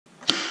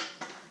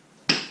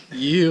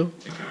Yeah.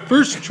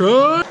 First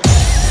try.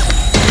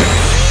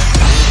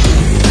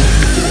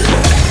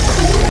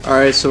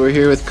 Alright, so we're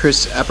here with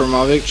Kris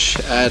Abramovic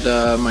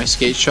at my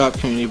skate shop,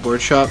 community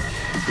board shop.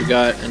 We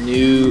got a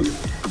new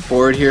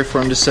board here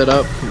for him to set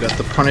up. We got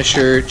the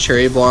Punisher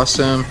Cherry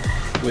Blossom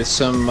with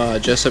some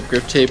Jessup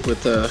grip tape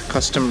with a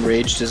custom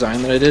Rage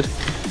design that I did.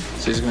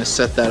 So he's going to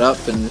set that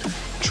up and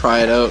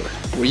try it out.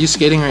 Where are you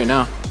skating right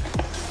now?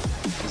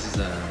 This is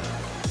a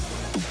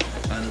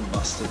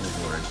unbustable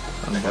board.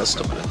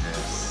 Unbustable.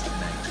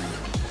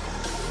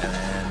 And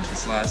then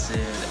this lasted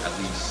at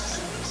least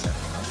 7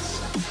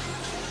 months.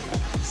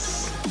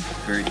 It's a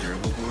very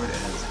durable board. It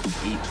has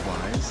 8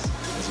 plies.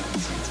 As you can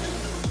see, it's a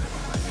little bit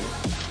lighter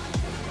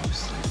than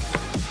most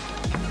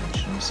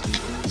conventional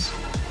skateboards.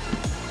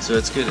 So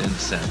it's good in a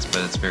sense,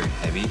 but it's very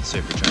heavy. So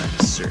if you're trying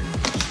certain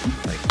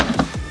like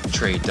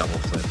tray double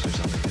flips or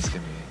something, it's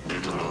gonna be a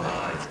little bit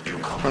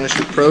light.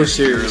 Punisher Pro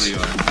Series.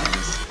 Early on,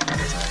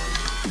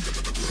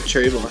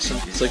 Cherry Blossom.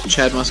 It's like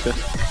Chad Muska.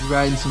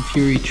 Riding some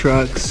Fury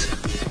trucks.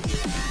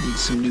 Need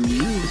some new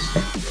wheels.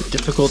 The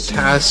difficult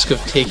task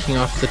of taking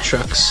off the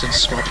trucks and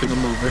swapping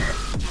them over.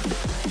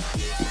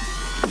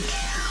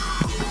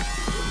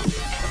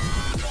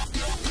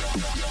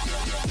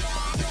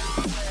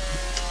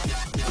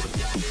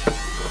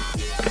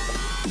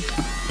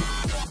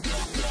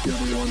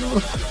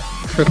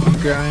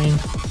 Crooked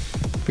grind.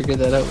 Figure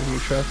that out with your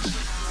trucks.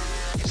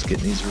 just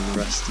getting these really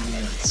rusty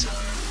nuts.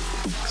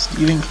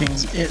 Stephen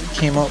King's It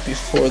came out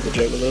before the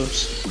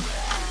Juggalos.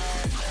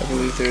 I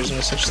believe there is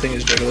no such thing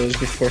as Juggalos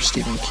before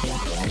Stephen King.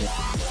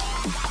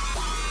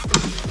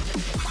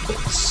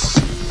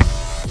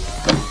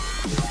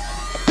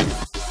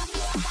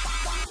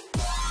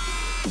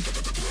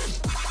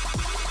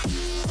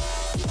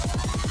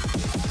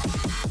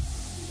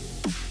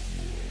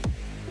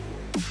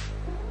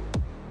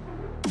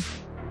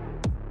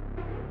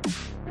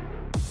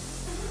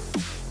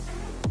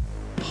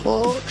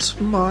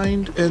 Heart,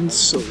 mind, and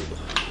soul.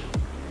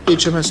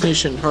 HMS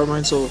Nation, heart,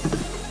 mind, soul.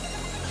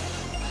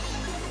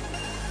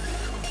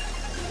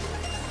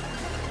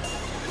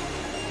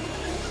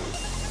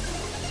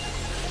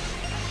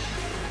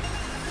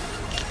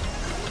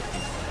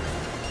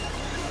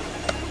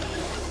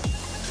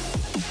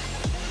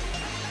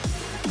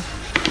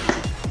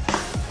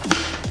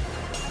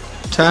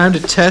 Time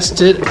to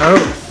test it out.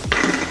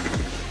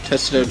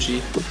 Test it out,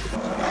 G.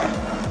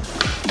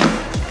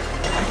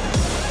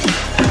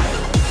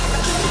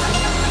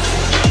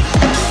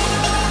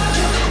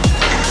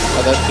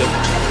 Oh, that's good.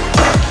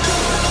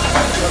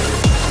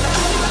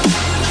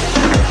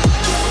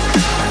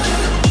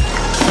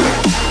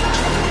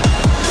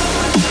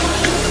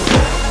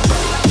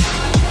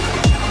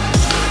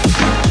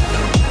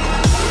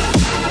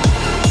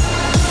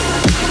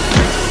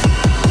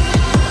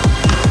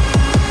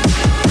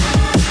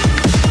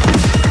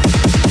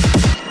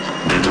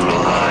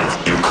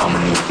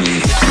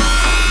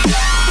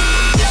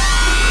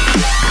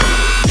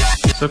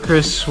 So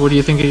Kris, what do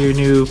you think of your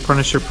new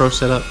Punisher Pro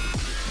setup?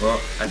 Well,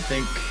 I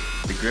think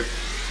the grip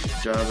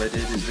job I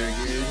did is very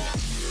good.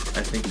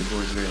 I think the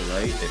board's very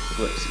light, it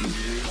flips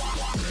easily,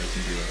 and I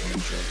can do like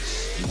new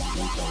tricks,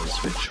 easily follow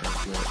switch sharp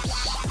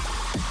flips,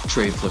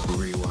 tray flipper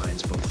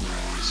rewinds both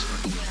ways,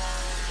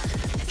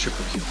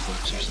 triple heel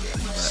flips or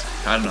something, but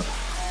I don't know.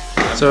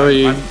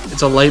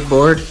 It's a light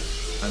board?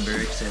 I'm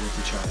very excited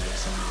to try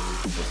some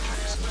of the flip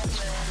tricks with this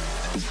one.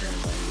 It's very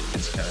light,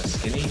 it's kind of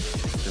skinny,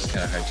 just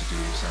kind of hard to do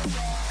some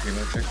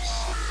primo tricks.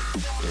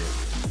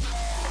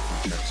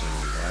 Trucks are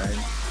really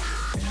wide,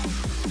 and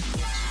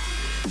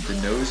the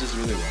nose is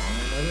really long,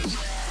 I noticed,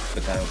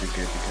 but that'll be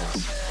good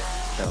because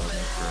that'll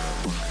make for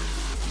a longer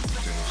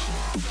duration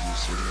of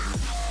use for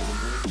the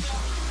board. So.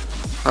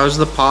 How's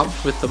the pop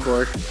with the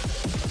board?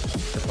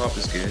 The pop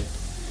is good,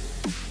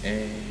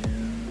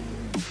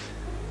 and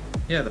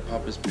yeah, the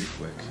pop is pretty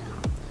quick.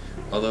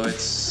 Although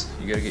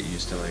you gotta get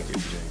used to, like, if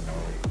you're doing no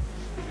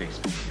big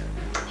spin, you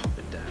gotta pop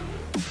it down.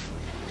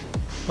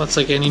 Well, it's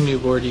like any new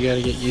board, you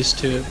gotta get used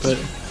to it, but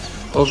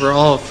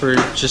overall, for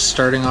just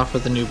starting off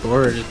with a new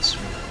board, it's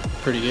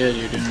pretty good.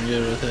 You're doing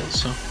good with it.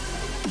 So,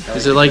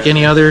 is it like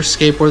any other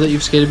skateboard that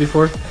you've skated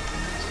before?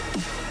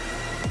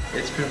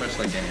 It's pretty much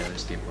like any other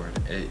skateboard.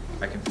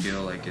 I can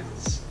feel like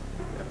it's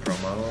a pro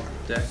model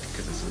deck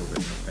because it's a little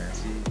bit more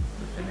fancy,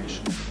 the finish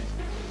and everything.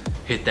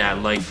 Hit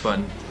that like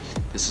button,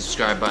 the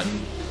subscribe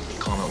button,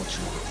 comment what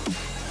you want.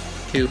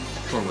 Cute.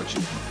 Or what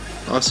you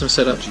want. Awesome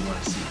setup. What you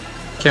want to see.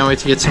 Can't wait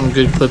to get some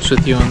good clips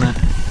with you on that.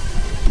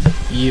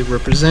 You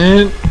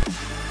represent.